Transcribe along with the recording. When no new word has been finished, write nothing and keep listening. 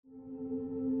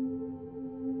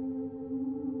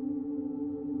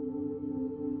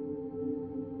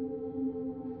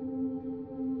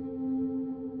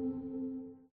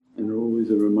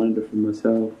for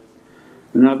myself.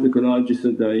 And abduk al-ajiz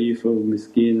al-da'if wa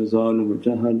miskeen wa zalim wa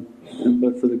jahal, and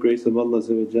but for the grace of Allah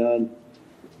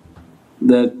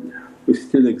that we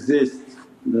still exist.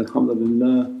 That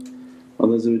alhamdulillah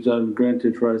Allah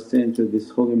granted for us to enter this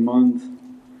holy month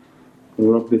of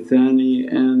Rabi Thani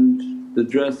and the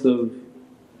dress of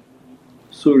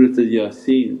Surat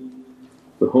al-Yasin,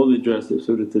 the holy dress of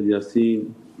Surat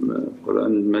al-Yasin,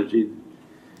 Qur'an al-Majid,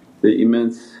 the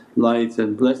immense lights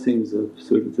and blessings of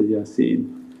Surat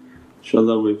al-Yasin.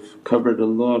 InshaAllah we've covered a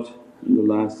lot in the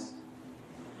last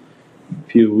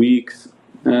few weeks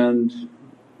and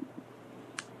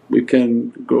we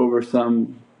can go over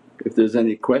some if there's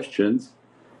any questions.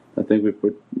 I think we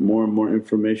put more and more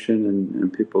information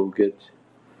and people get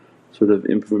sort of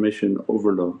information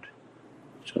overload,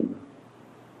 inshaAllah.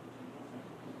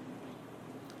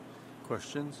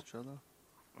 Questions, inshaAllah?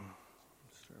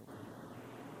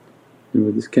 And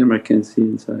with this camera I can't see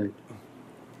inside.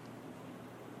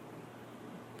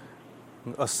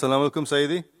 As-salamu alaykum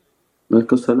Sayyidi.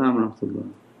 Walaikum salam wa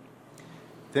rahmatullah.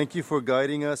 Thank you for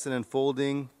guiding us and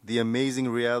unfolding the amazing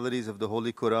realities of the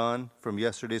Holy Qur'an from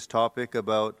yesterday's topic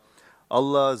about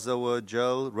Allah Azza wa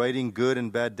Jal writing good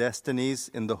and bad destinies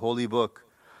in the Holy Book.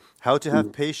 How to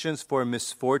have patience for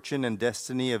misfortune and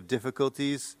destiny of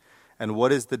difficulties, and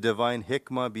what is the divine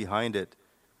hikmah behind it.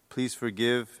 Please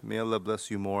forgive, may Allah bless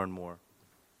you more and more.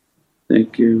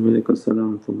 Thank you. Walaikum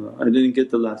salam wa rahmatullah. I didn't get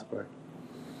the last part.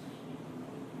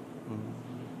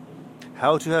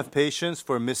 How to have patience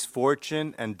for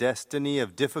misfortune and destiny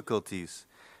of difficulties,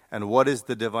 and what is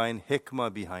the divine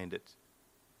hikmah behind it.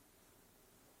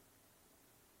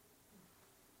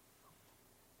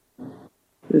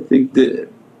 I think the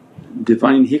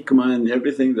divine hikmah in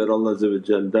everything that Allah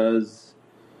does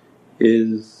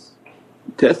is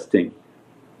testing.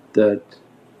 That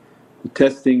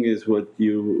testing is what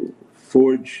you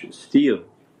forge steel.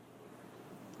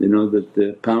 You know that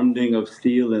the pounding of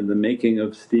steel and the making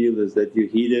of steel is that you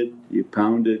heat it, you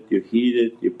pound it, you heat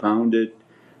it, you pound it,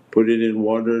 put it in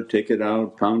water, take it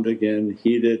out, pound again,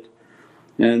 heat it,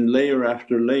 and layer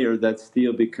after layer that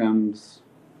steel becomes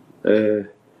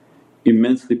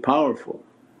immensely powerful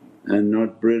and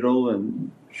not brittle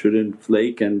and shouldn't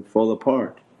flake and fall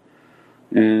apart.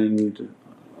 And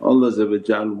Allah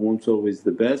wants always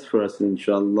the best for us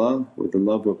inshaAllah with the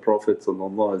love of Prophet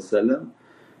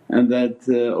and that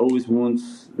always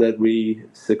wants that we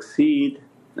succeed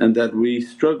and that we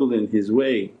struggle in His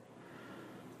way.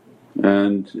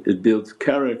 And it builds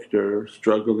character,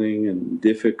 struggling and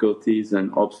difficulties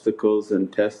and obstacles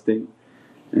and testing.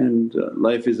 And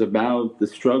life is about the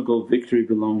struggle, victory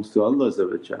belongs to Allah.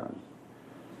 As-salamu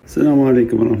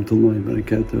alaykum wa rahmatullahi wa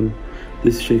barakatuh.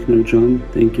 This is Shaykh Nurjan.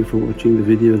 Thank you for watching the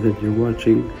video that you're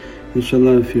watching.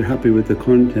 InshaAllah if you're happy with the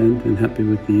content and happy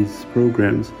with these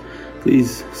programs,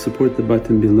 please support the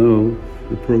button below,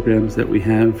 the programs that we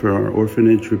have for our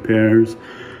orphanage repairs,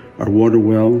 our water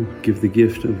well, Give the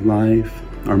Gift of Life,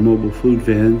 our mobile food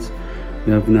vans.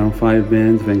 We have now 5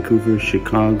 vans, Vancouver,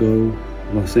 Chicago,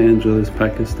 Los Angeles,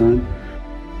 Pakistan.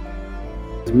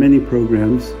 There's many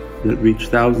programs that reach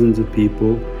thousands of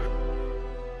people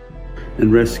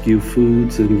and rescue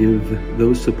foods and give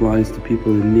those supplies to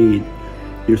people in need.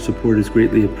 Your support is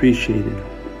greatly appreciated.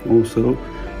 Also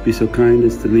be so kind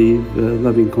as to leave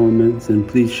loving comments and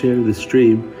please share the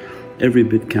stream, every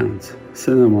bit counts.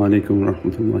 As-salamu alaykum wa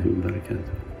rahmatullahi wa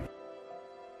barakatuh.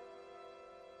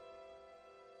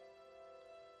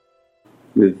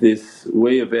 With this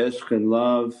way of ishq and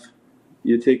love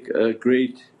you take a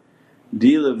great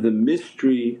deal of the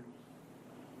mystery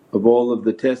of all of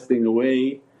the testing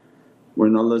away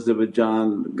when Allah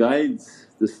guides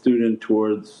the student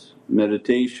towards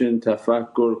meditation,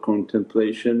 tafakkur,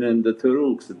 contemplation and the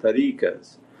turuqs, the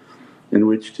tariqas in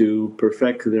which to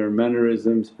perfect their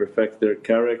mannerisms, perfect their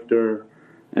character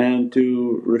and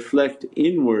to reflect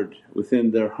inward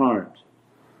within their heart.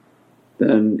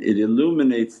 Then it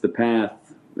illuminates the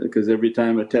path because every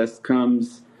time a test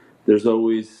comes there's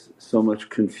always so much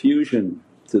confusion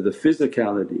to the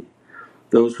physicality.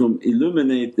 Those whom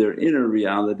illuminate their inner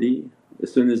reality,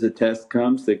 as soon as a test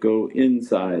comes they go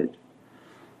inside.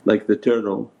 Like the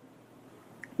turtle,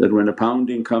 that when a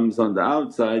pounding comes on the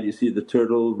outside you see the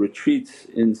turtle retreats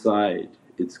inside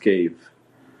its cave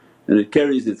and it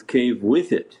carries its cave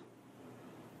with it.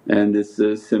 And it's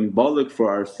symbolic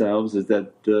for ourselves is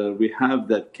that we have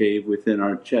that cave within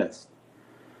our chest.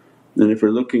 And if we're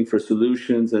looking for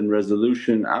solutions and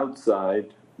resolution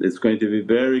outside it's going to be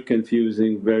very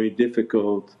confusing, very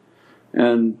difficult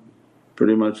and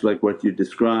pretty much like what you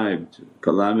described,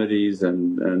 calamities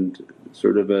and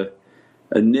sort of a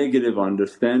negative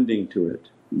understanding to it.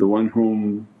 The one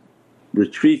whom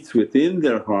retreats within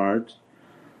their heart,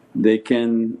 they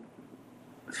can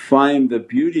find the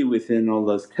beauty within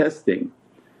Allah's testing.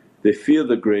 They feel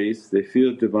the grace, they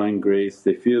feel Divine grace,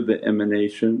 they feel the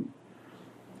emanation,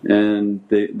 and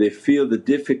they feel the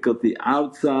difficulty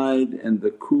outside and the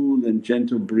cool and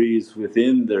gentle breeze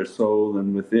within their soul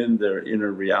and within their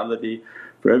inner reality.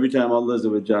 For every time Allah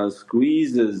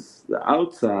squeezes the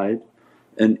outside,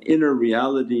 an inner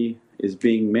reality is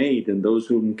being made, and those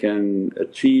whom can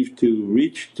achieve to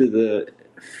reach to the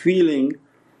feeling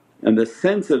and the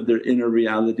sense of their inner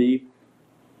reality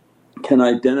can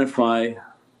identify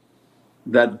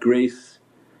that grace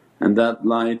and that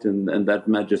light and that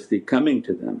majesty coming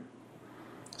to them.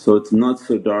 So it's not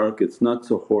so dark, it's not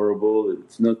so horrible,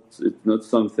 it's not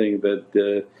something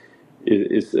that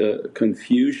is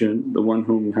confusion. The one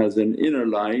whom has an inner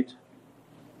light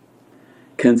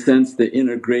can sense the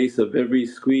inner grace of every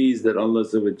squeeze that Allah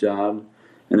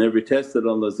and every test that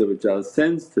Allah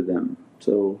sends to them.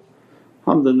 So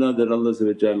alhamdulillah that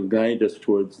Allah guide us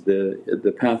towards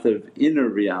the path of inner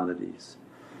realities.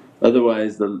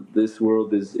 Otherwise this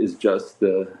world is just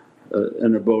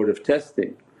an abode of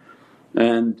testing,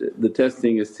 and the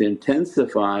testing is to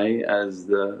intensify as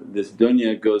this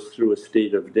dunya goes through a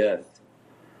state of death.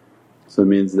 So it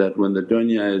means that when the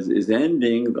dunya is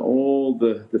ending, all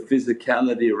the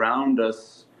physicality around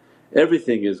us,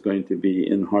 everything is going to be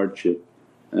in hardship,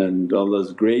 and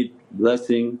Allah's great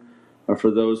blessing are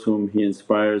for those whom He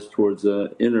inspires towards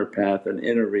a inner path, an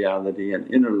inner reality, an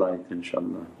inner light,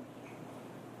 inshaAllah.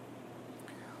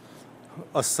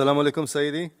 As-salamu alaykum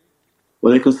Sayyidi.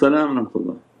 Wa alaykum salam wa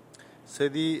rahmatullah.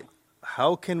 Sayyidi,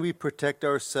 how can we protect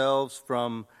ourselves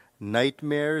from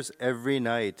nightmares every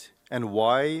night, and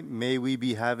why may we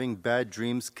be having bad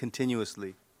dreams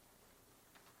continuously?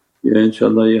 Yeah,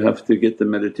 inshaAllah you have to get the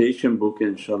meditation book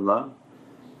inshaAllah,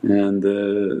 and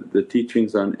the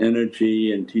teachings on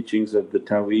energy and teachings of the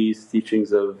ta'weez,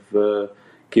 teachings of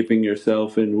keeping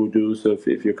yourself in wudu. So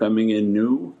if you're coming in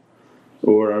new,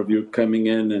 or if you're coming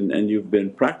in and you've been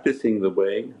practicing the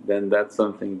way, then that's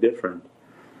something different.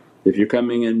 If you're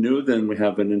coming in new, then we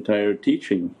have an entire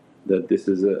teaching that this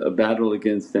is a battle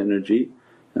against energy,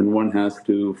 and one has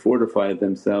to fortify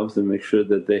themselves and make sure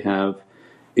that they have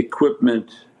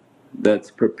equipment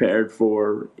that's prepared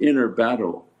for inner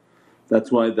battle.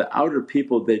 That's why the outer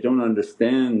people, they don't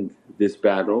understand this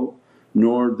battle,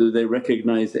 nor do they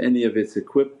recognize any of its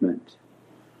equipment,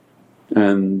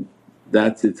 and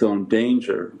that's its own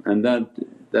danger. And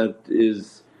that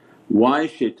is why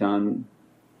shaitan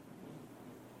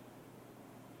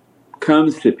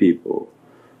comes to people,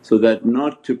 so that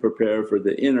not to prepare for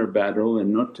the inner battle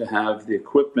and not to have the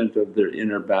equipment of their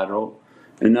inner battle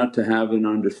and not to have an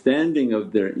understanding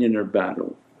of their inner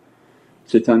battle.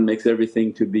 Shaitan makes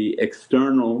everything to be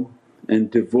external and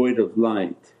devoid of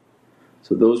light.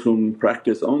 So those whom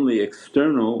practice only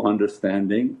external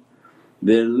understanding,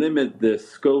 they limit the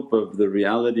scope of the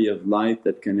reality of light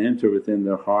that can enter within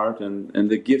their heart and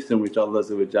the gifts in which Allah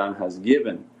has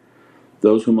given.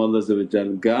 Those whom Allah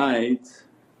guides,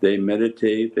 they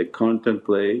meditate, they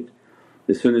contemplate.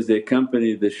 As soon as they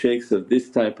accompany the shaykhs of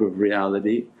this type of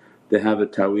reality, they have a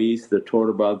ta'weez, they're taught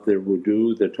about their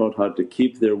wudu, they're taught how to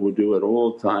keep their wudu at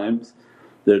all times,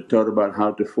 they're taught about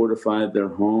how to fortify their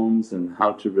homes and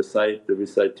how to recite the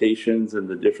recitations and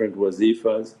the different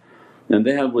wazifas. And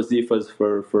they have wazifas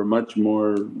for much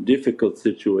more difficult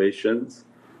situations,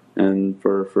 and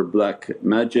for black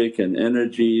magic and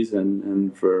energies,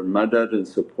 and for madad and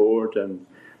support, and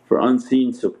for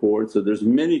unseen support. So there's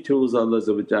many tools Allah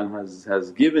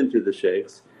has given to the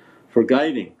shaykhs for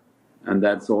guiding, and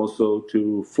that's also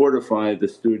to fortify the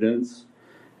students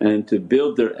and to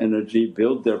build their energy,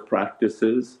 build their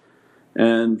practices.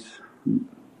 And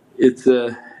it's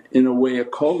in a way a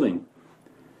calling.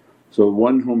 So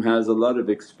one whom has a lot of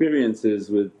experiences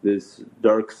with this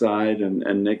dark side and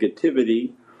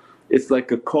negativity, it's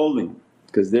like a calling,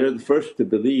 because they're the first to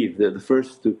believe, they're the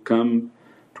first to come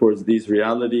towards these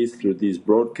realities through these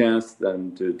broadcasts,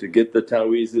 and to get the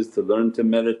ta'weezes, to learn to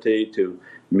meditate, to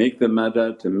make the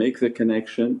madad, to make the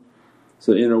connection.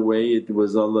 So in a way it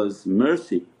was Allah's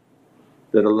mercy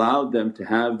that allowed them to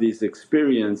have these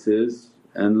experiences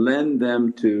and lend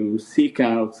them to seek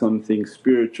out something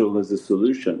spiritual as a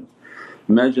solution.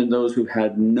 Imagine those who've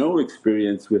had no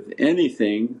experience with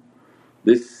anything,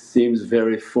 this seems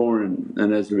very foreign,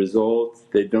 and as a result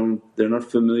they're not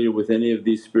familiar with any of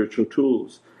these spiritual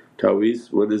tools.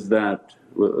 Ta'weez, what is that?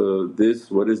 This,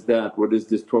 what is that? What is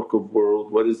this talk of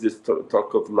world? What is this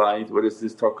talk of light? What is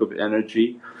this talk of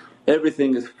energy?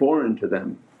 Everything is foreign to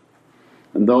them.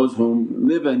 And those whom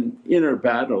live an inner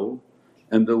battle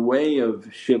and the way of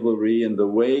chivalry and the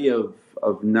way of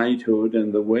of knighthood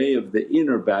and the way of the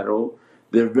inner battle,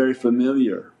 they're very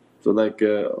familiar. So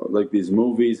like these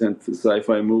movies and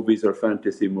sci-fi movies or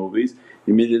fantasy movies,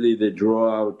 immediately they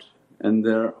draw out and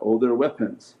all their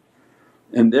weapons,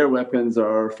 and their weapons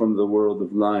are from the world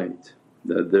of light.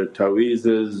 Their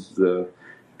ta'weezes,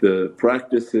 the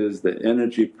practices, the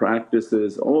energy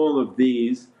practices, all of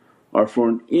these are for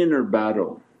an inner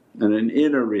battle and an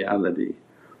inner reality,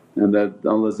 and that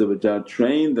Allah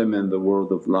trained them in the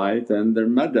world of light and their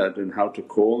madad and how to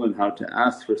call and how to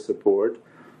ask for support,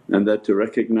 and that to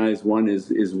recognize one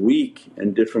is weak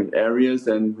in different areas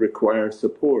and requires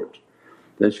support.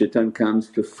 Then shaitan comes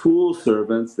to fool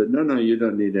servants that, no, you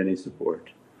don't need any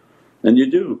support. And you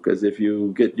do, because if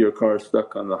you get your car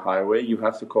stuck on the highway you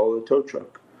have to call a tow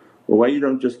truck. Well, why you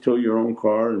don't just tow your own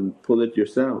car and pull it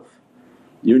yourself?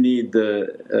 You need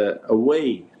a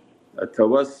way, a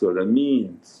tawassul, a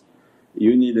means.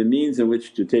 You need a means in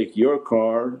which to take your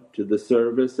car to the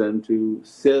service and to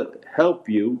help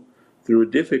you through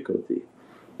a difficulty.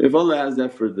 If Allah has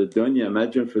that for the dunya,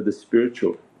 imagine for the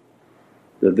spiritual.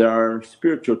 That there are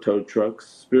spiritual tow trucks,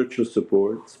 spiritual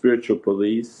support, spiritual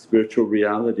police, spiritual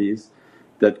realities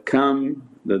that come,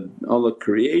 that Allah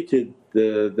created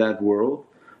that world,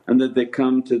 and that they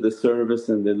come to the service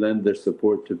and they lend their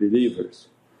support to believers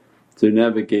to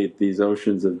navigate these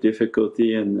oceans of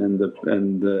difficulty and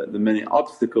the many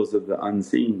obstacles of the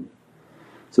unseen.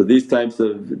 So these types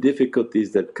of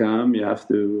difficulties that come, you have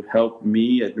to help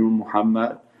me at Nur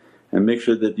Muhammad and make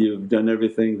sure that you've done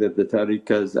everything that the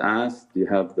tariqahs asked. You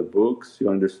have the books, you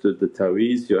understood the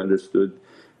ta'weez, you understood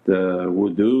the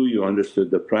wudu, you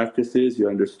understood the practices, you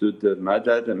understood the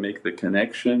madad and make the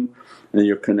connection, and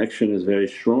your connection is very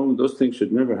strong. Those things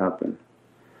should never happen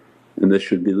and they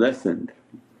should be lessened.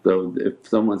 So if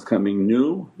someone's coming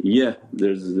new,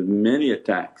 there's many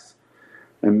attacks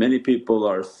and many people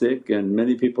are sick and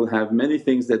many people have many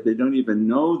things that they don't even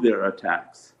know they're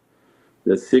attacks.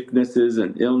 The sicknesses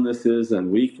and illnesses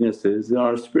and weaknesses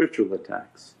are spiritual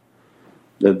attacks.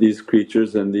 That these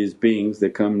creatures and these beings, they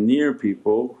come near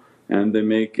people and they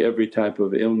make every type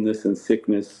of illness and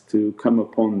sickness to come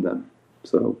upon them.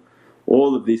 So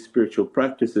all of these spiritual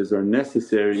practices are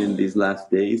necessary in these last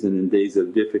days and in days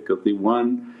of difficulty.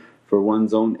 One, for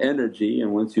one's own energy,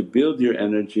 and once you build your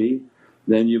energy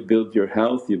then you build your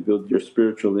health, you build your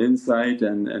spiritual insight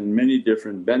and many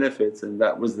different benefits, and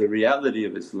that was the reality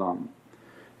of Islam.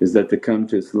 Is that to come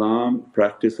to Islam,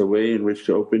 practice a way in which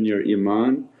to open your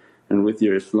iman, and with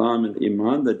your Islam and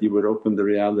iman that you would open the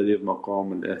reality of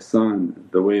maqam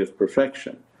al-ihsan, the way of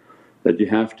perfection. That you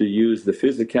have to use the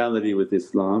physicality with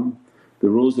Islam. The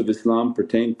rules of Islam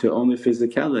pertain to only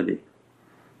physicality,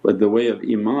 but the way of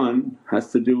iman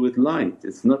has to do with light,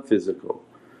 it's not physical.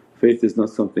 Faith is not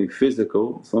something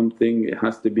physical, something it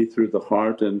has to be through the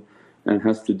heart and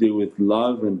has to do with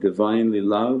love and Divinely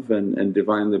love and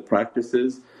Divinely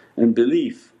practices and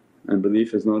belief. And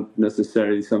belief is not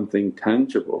necessarily something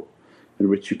tangible in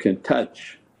which you can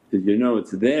touch, that you know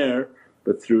it's there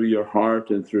but through your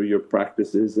heart and through your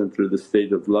practices and through the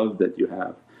state of love that you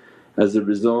have. As a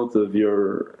result of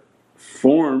your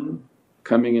form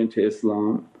coming into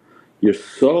Islam, your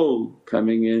soul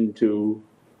coming into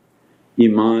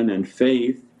iman and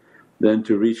faith, then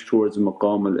to reach towards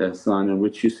maqam al-ihsan, in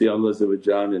which you see Allah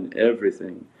in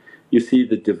everything. You see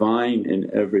the Divine in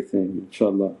everything,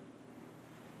 inshaAllah.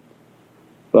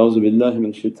 A'udhu billahi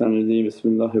min shaitanir rajeem,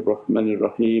 bismillahir rahmanir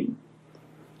raheem.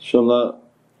 InshaAllah,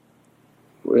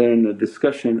 we're in a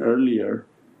discussion earlier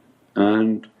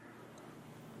and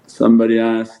somebody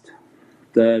asked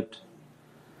that,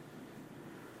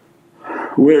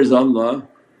 where's Allah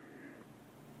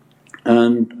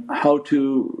and how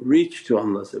to reach to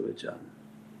Allah.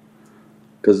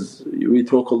 Because we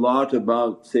talk a lot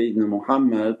about Sayyidina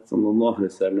Muhammad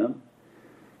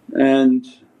and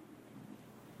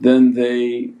then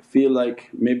they feel like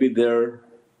maybe they're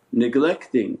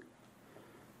neglecting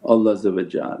Allah,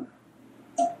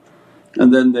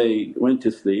 and then they went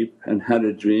to sleep and had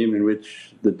a dream in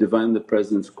which the Divinely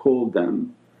Presence called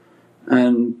them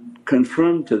and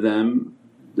confirmed to them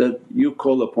that, you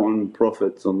call upon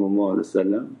Prophet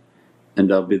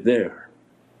and I'll be there.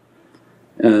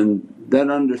 And that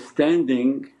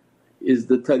understanding is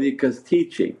the tariqah's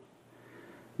teaching.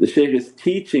 The shaykh is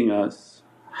teaching us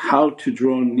how to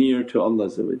draw near to Allah.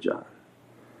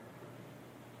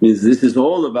 Means this is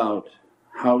all about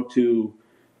how to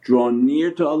draw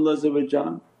near to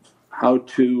Allah, how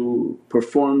to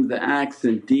perform the acts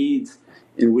and deeds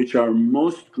in which are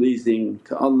most pleasing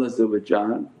to Allah,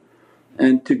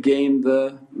 and to gain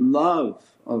the love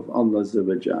of Allah.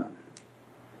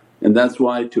 And that's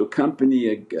why to accompany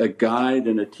a guide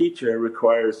and a teacher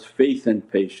requires faith and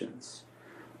patience.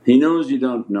 He knows you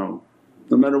don't know.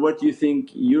 No matter what you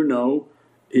think you know,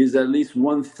 He's at least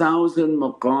 1000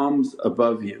 maqams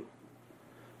above you,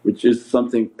 which is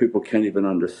something people can't even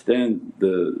understand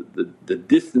the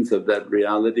distance of that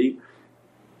reality,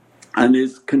 and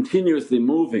is continuously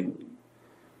moving.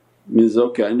 Means,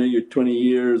 okay, I know you're 20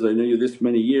 years, I know you're this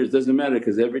many years, doesn't matter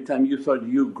because every time you thought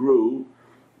you grew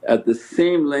at the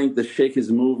same length the shaykh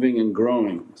is moving and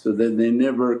growing, so that they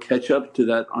never catch up to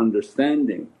that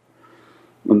understanding.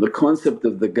 And the concept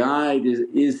of the guide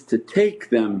is to take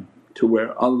them to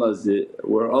where Allah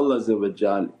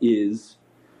is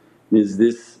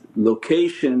this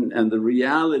location and the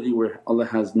reality where Allah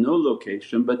has no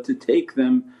location, but to take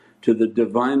them to the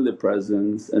Divinely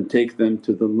Presence and take them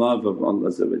to the love of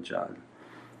Allah.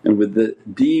 And with the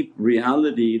deep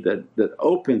reality that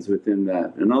opens within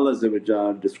that. And Allah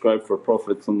described for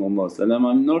Prophet, I'm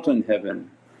not in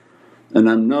heaven and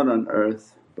I'm not on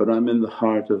earth but I'm in the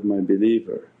heart of my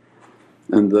believer.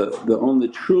 And the only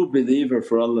true believer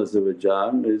for Allah is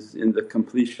in the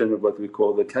completion of what we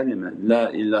call the kalima, La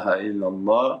ilaha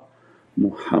illallah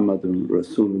Muhammadun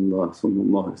Rasulullah.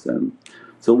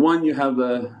 So one, you have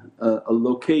a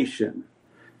location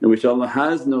in which Allah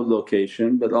has no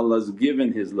location but Allah's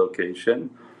given His location,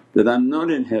 that I'm not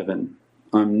in heaven,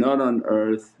 I'm not on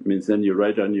earth. Means then you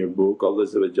write on your book, Allah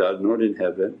not in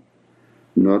heaven,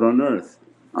 not on earth,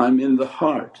 I'm in the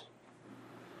heart.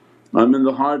 I'm in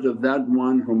the heart of that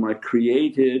one whom I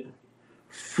created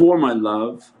for my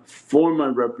love, for my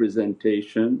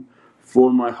representation, for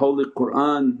my holy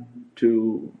Qur'an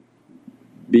to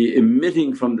be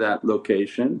emitting from that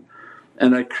location,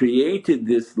 and I created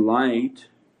this light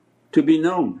to be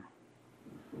known.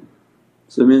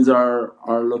 So it means our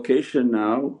location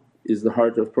now is the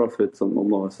heart of Prophet. So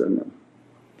once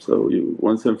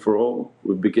and for all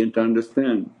we begin to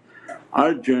understand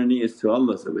our journey is to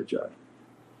Allah,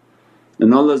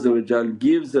 and Allah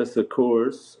gives us a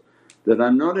course that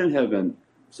I'm not in heaven,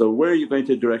 so where are you going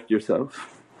to direct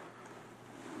yourself?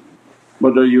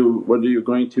 What are you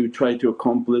going to try to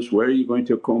accomplish? Where are you going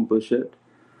to accomplish it?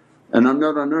 And I'm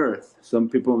not on earth. Some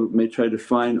people may try to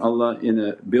find Allah in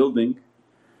a building,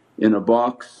 in a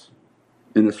box,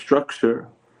 in a structure,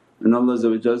 and Allah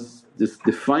just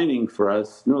defining for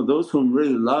us, no, those whom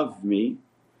really love me,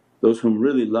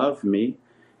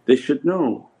 they should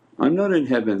know I'm not in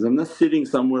heavens, I'm not sitting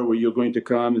somewhere where you're going to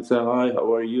come and say, hi,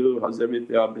 how are you, how's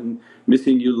everything, I've been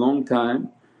missing you long time.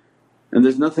 And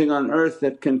there's nothing on earth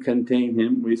that can contain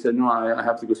him. We said, no, I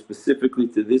have to go specifically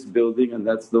to this building and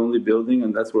that's the only building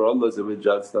and that's where Allah.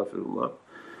 Astaghfirullah.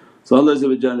 So Allah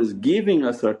is giving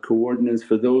us our coordinates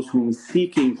for those whom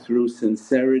seeking through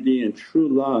sincerity and true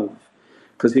love,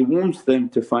 because He wants them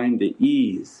to find the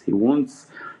ease.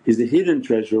 He's a hidden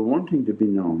treasure wanting to be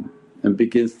known, and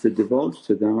begins to divulge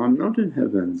to them, I'm not in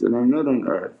heavens and I'm not on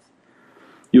earth.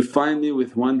 You find me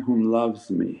with one whom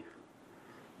loves me,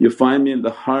 you find me in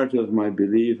the heart of my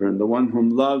believer, and the one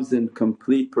whom loves in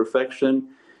complete perfection.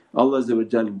 Allah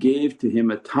gave to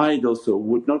him a title so it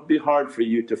would not be hard for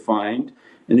you to find,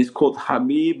 and he's called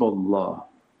Habibullah,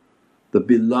 the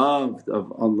beloved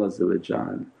of Allah,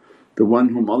 the one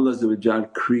whom Allah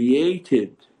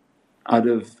created out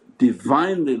of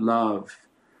Divinely love.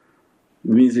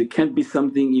 Means it can't be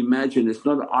something imagined, it's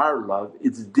not our love,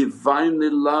 it's Divinely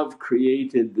love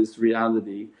created this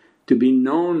reality to be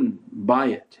known by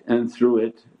it and through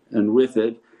it and with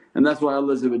it. And that's why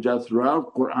Allah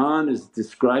throughout Qur'an is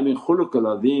describing khuluqul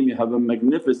azim, you have a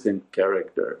magnificent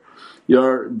character,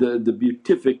 you're the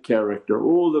beatific character,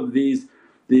 all of these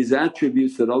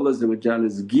attributes that Allah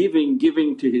is giving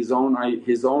to His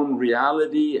own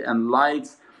reality and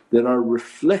lights that are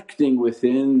reflecting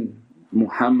within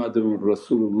Muhammadun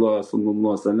Rasulullah.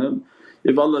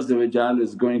 If Allah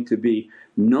is going to be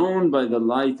known by the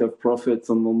light of Prophet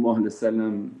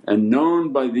and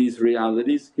known by these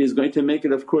realities, He's going to make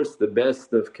it of course the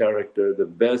best of character, the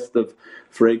best of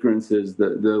fragrances,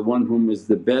 the one whom is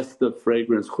the best of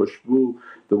fragrance, khushbu,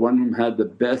 the one whom had the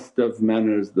best of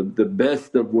manners, the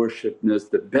best of worshipness,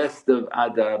 the best of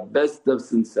adab, best of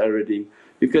sincerity,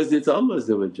 because it's Allah.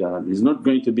 He's not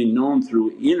going to be known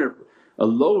through a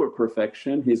lower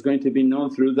perfection, He's going to be known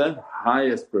through the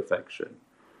highest perfection.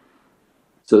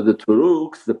 So the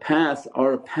turuqs, the paths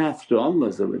are a path to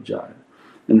Allah.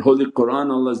 In Holy Qur'an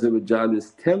Allah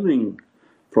is telling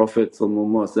Prophet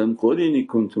قُلْ إِنِ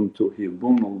كُنْتُمْ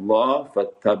تُحِبُّونَ اللَّهَ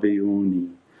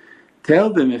فَاتَّبِعُونِي. Tell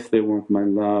them if they want my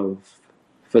love,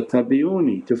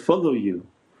 فَاتَّبِعُونِي, to follow you,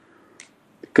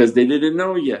 because they didn't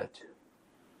know yet.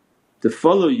 To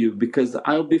follow you because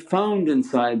I'll be found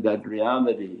inside that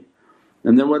reality.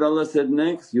 And then what Allah said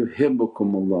next,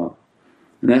 yuhibbukumullah,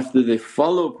 And after they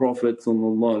follow Prophet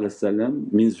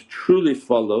means truly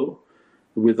follow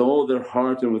with all their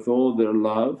heart and with all their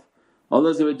love,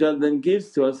 Allah then gives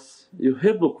to us,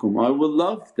 yuhibbukum, I will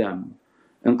love them,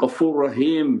 and Ghafoor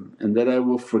Rahim, and that I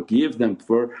will forgive them.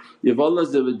 For if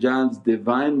Allah's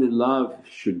Divinely love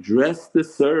should dress the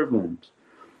servant,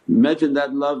 imagine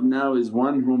that love now is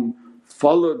one whom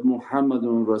followed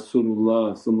Muhammadun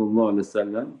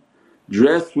Rasulullah,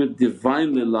 dressed with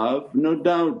Divinely love. No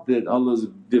doubt that Allah's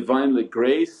Divinely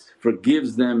grace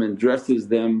forgives them and dresses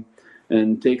them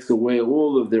and takes away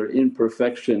all of their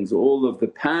imperfections, all of the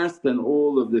past and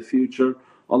all of the future.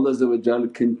 Allah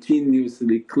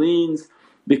continuously cleans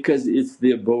because it's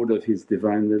the abode of His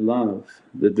Divinely love.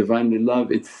 The Divinely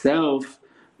love itself,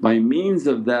 by means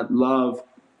of that love,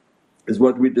 is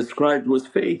what we described was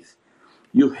faith.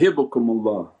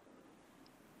 Yuhibbukumullah.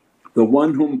 The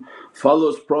one whom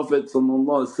follows Prophet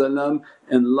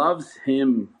and loves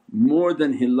him more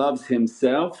than he loves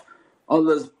himself,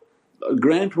 Allah's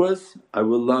grant was, I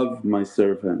will love my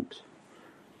servant.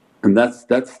 And that's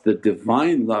the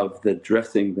Divine love that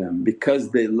dressing them,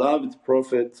 because they loved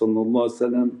Prophet more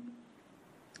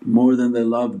than they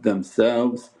loved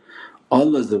themselves.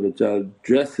 Allah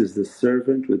dresses the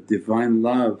servant with Divine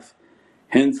love,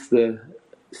 hence the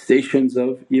stations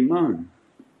of Iman.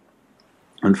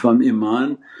 And from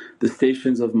Iman the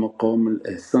stations of Maqam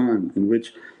al-Ihsan, in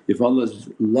which if Allah's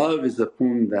love is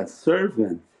upon that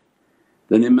servant,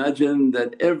 then imagine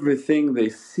that everything they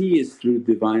see is through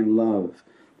Divine love,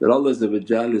 that Allah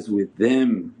is with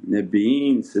them,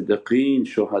 Nabiyeen, Siddiqeen,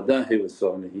 Shuhada'i wa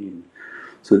Saliheen.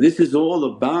 So this is all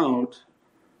about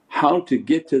how to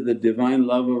get to the Divine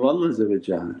love of Allah.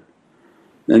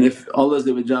 And if Allah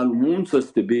wants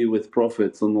us to be with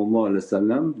Prophet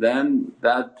then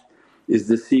that is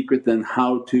the secret, then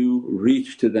how to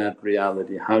reach to that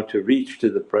reality, how to reach to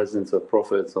the presence of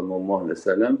Prophet.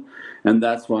 And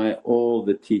that's why all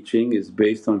the teaching is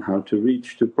based on how to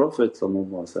reach to Prophet,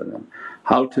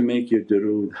 how to make your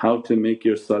durood, how to make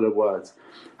your salawats,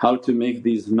 how to make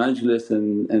these majlis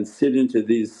and sit into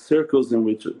these circles in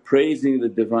which praising the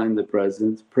Divine the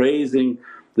Presence, praising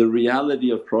the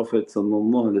reality of Prophet.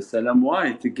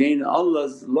 Why? To gain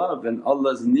Allah's love and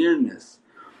Allah's nearness.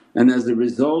 And as a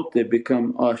result they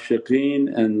become ashiqeen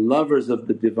and lovers of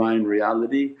the Divine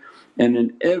reality. And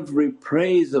in every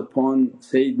praise upon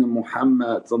Sayyidina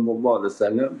Muhammad,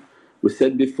 we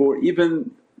said before,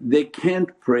 even they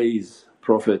can't praise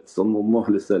Prophet,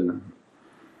 and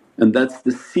that's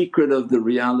the secret of the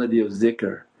reality of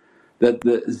zikr, that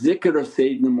the zikr of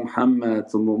Sayyidina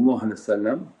Muhammad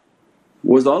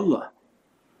was Allah,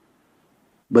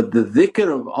 but the dhikr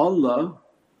of Allah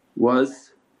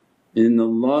was, Inna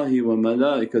Allahi wa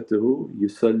malaikatuhu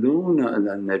yusalluna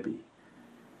ala nabi.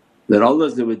 That Allah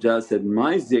said,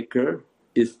 my zikr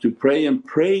is to pray and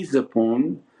praise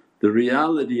upon the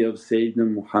reality of Sayyidina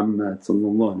Muhammad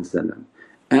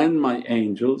and my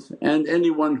angels and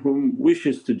anyone whom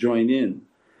wishes to join in.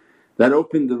 That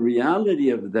opened the reality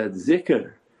of that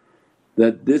zikr,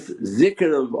 that this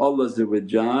zikr of Allah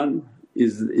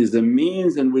is a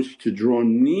means in which to draw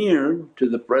near to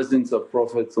the presence of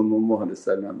Prophet.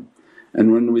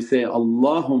 And when we say,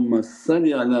 Allahumma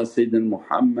salli ala Sayyidina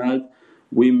Muhammad,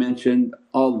 we mentioned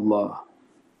Allah,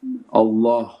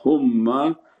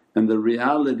 Allahumma, and the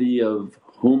reality of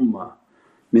humma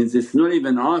means it's not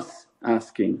even us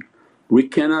asking. We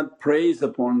cannot praise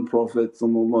upon Prophet.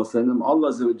 Allah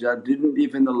didn't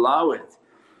even allow it,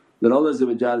 that Allah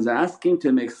is asking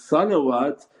to make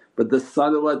salawat, but the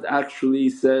salawat actually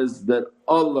says that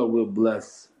Allah will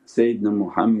bless Sayyidina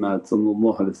Muhammad.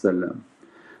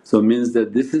 So it means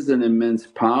that this is an immense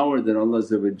power that Allah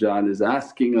is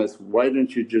asking us, why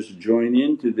don't you just join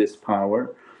into this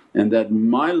power, and that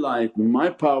my light, my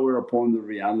power upon the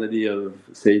reality of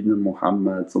Sayyidina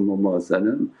Muhammad,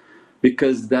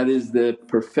 because that is the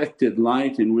perfected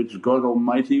light in which God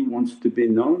Almighty wants to be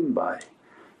known by.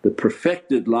 The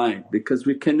perfected light, because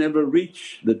we can never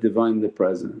reach the Divine the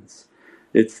Presence.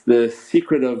 It's the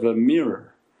secret of a mirror,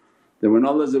 that when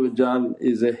Allah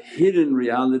is a hidden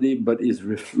reality but is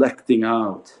reflecting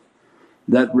out,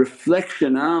 that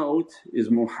reflection out is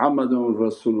Muhammadun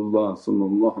Rasulullah,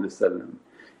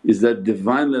 is that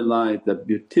Divinely light, that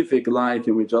beatific light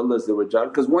in which Allah,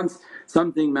 because once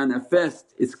something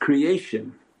manifests it's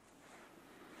creation.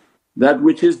 That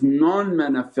which is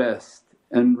non-manifest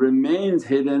and remains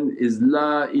hidden is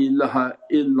La ilaha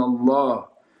illallah.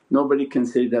 Nobody can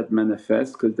say that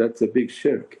manifest because that's a big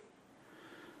shirk.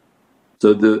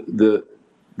 So the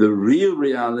real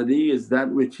reality is that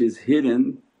which is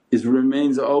hidden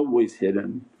remains always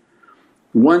hidden.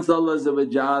 Once Allah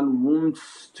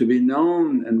wants to be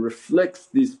known and reflects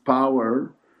this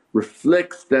power,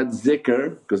 reflects that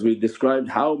zikr, because we described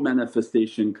how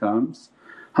manifestation comes.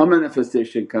 How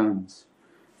manifestation comes?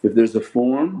 If there's a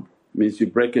form, means you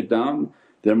break it down,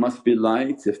 there must be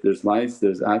lights. If there's lights,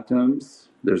 there's atoms,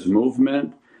 there's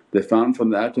movement. They found from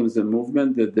the atoms and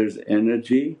movement that there's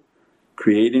energy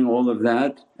creating all of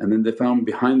that, and then they found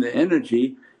behind the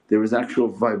energy there was actual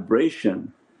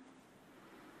vibration.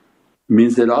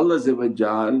 Means that Allah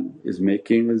is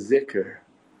making a zikr,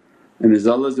 and as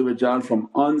Allah from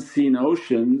unseen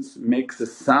oceans makes a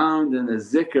sound and a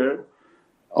zikr,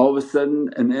 all of a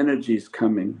sudden an energy is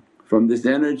coming. From this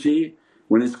energy,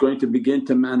 when it's going to begin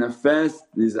to manifest,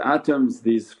 these atoms,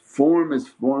 this form is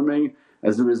forming,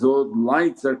 as a result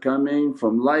lights are coming,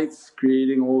 from lights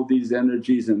creating all these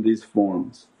energies and these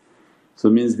forms. So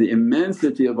it means the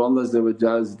immensity of Allah's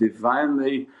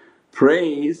Divinely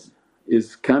praise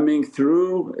is coming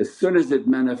through. As soon as it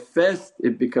manifests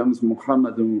it becomes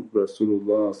Muhammadun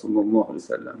Rasulullah,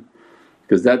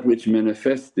 because that which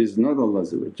manifests is not Allah.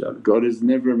 God is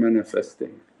never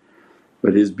manifesting,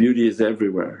 but His beauty is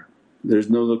everywhere.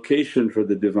 There's no location for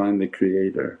the Divinely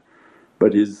Creator,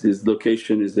 but His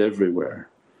location is everywhere.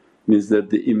 Means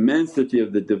that the immensity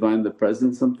of the Divine, the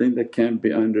Presence, something that can't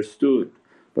be understood.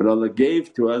 But Allah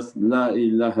gave to us, La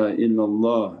ilaha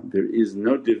illallah, there is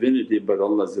no divinity but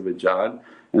Allah,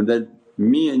 and that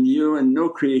me and you and no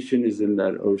creation is in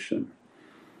that ocean.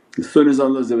 As soon as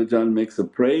Allah makes a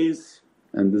praise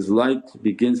and this light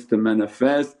begins to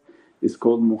manifest, it's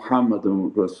called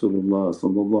Muhammadun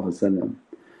Rasulullah.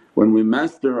 When we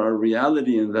master our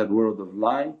reality in that world of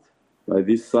light by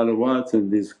these salawats and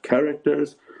these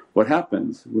characters, what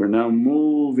happens? We're now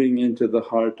moving into the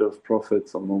heart of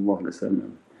Prophet,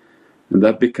 and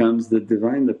that becomes the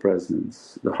Divinely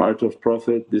Presence. The heart of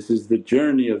Prophet, this is the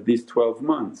journey of these 12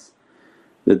 months,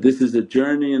 that this is a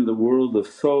journey in the world of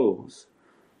souls,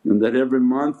 and that every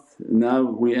month now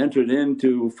we entered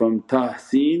into from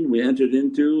Tahseen, we entered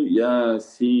into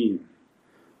Yasin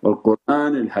wal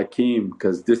Qur'an al Hakim,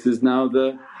 because this is now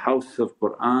the house of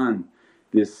Qur'an.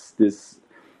 This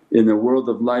in the world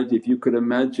of light, if you could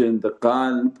imagine the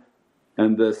qalb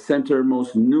and the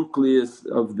centermost nucleus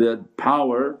of that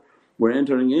power, we're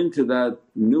entering into that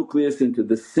nucleus, into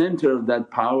the center of that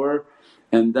power,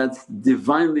 and that's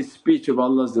Divinely speech of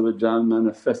Allah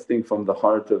manifesting from the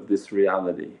heart of this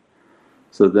reality.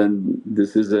 So then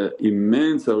this is an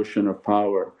immense ocean of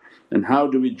power, and how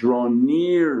do we draw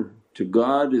near to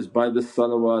God is by the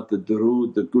salawat, the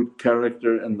durood, the good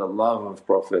character and the love of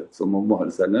Prophet,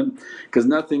 because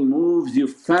nothing moves you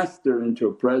faster into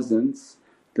a presence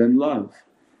than love,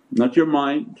 not your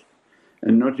mind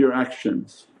and not your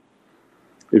actions.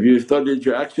 If you studied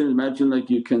your actions, imagine like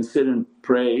you can sit and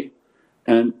pray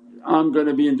and, I'm going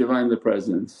to be in Divinely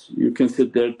Presence. You can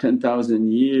sit there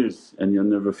 10,000 years and you'll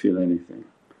never feel anything.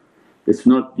 It's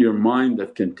not your mind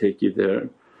that can take you there,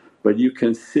 but you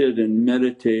can sit and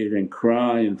meditate and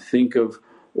cry and think of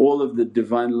all of the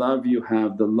Divine love you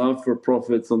have, the love for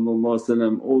Prophet,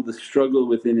 all the struggle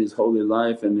within his holy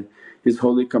life and his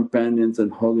holy companions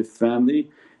and holy family,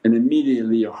 and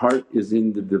immediately your heart is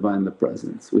in the Divinely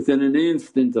Presence. Within an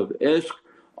instant of ishq,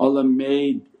 Allah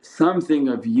made something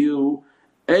of you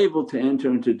able to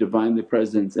enter into Divinely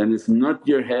Presence, and it's not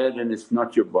your head and it's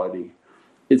not your body,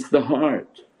 it's the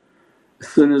heart. As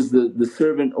soon as the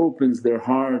servant opens their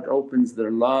heart, opens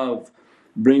their love,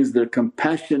 brings their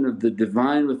compassion of the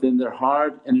Divine within their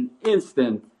heart, in an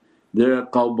instant they're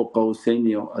qalbu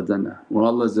qawsayni aw adana. When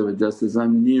Allah says,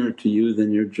 I'm nearer to you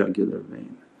than your jugular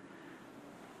vein,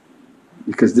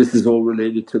 because this is all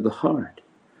related to the heart.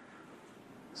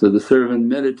 So the servant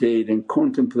meditate and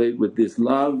contemplate with this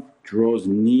love, draws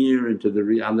near into the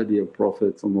reality of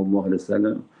Prophet.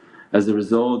 As a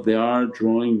result they are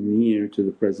drawing near to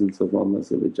the presence of Allah.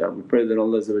 We pray that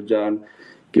Allah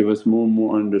give us more and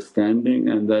more understanding,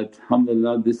 and that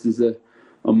alhamdulillah this is a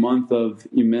month of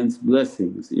immense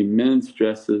blessings, immense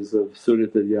stresses of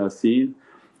Surat al-Yasin,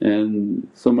 and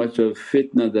so much of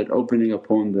fitna that opening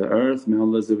upon the earth. May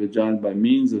Allah by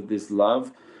means of this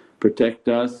love protect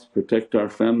us, protect our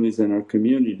families and our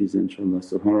communities inshaAllah.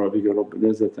 Subhana rabbika rabbil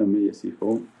izzati amma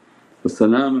yasifoon wa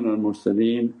salaamun al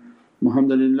mursaleen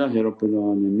walhamdulillahi rabbil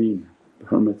alameen bi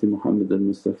hurmati Muhammad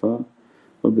al-Mustafa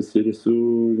wa bi sirri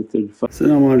Surat al-Fatiha.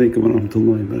 As-salamu alaykum wa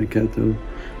rahmatullahi wa barakatuh.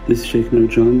 This is Shaykh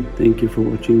Nurjan. Thank you for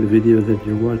watching the video that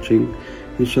you're watching.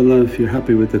 InshaAllah, if you're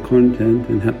happy with the content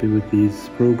and happy with these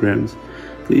programs,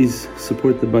 please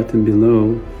support the button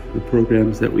below. The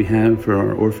programs that we have for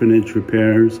our orphanage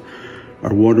repairs,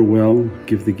 our water well,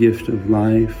 Give the Gift of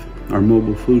Life, our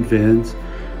mobile food vans,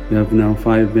 We have now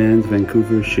 5 vans: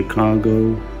 Vancouver,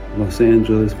 Chicago, Los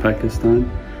Angeles, Pakistan.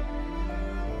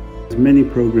 There's many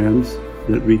programs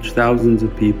that reach thousands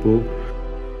of people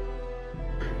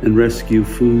and rescue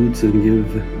foods and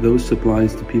give those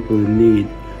supplies to people in need.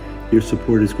 Your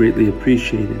support is greatly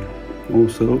appreciated.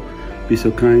 Also, be so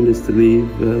kind as to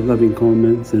leave loving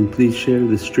comments, and please share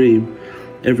the stream.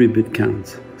 Every bit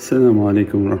counts. Assalamu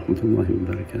alaikum wa rahmatullahi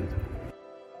wa barakatuh.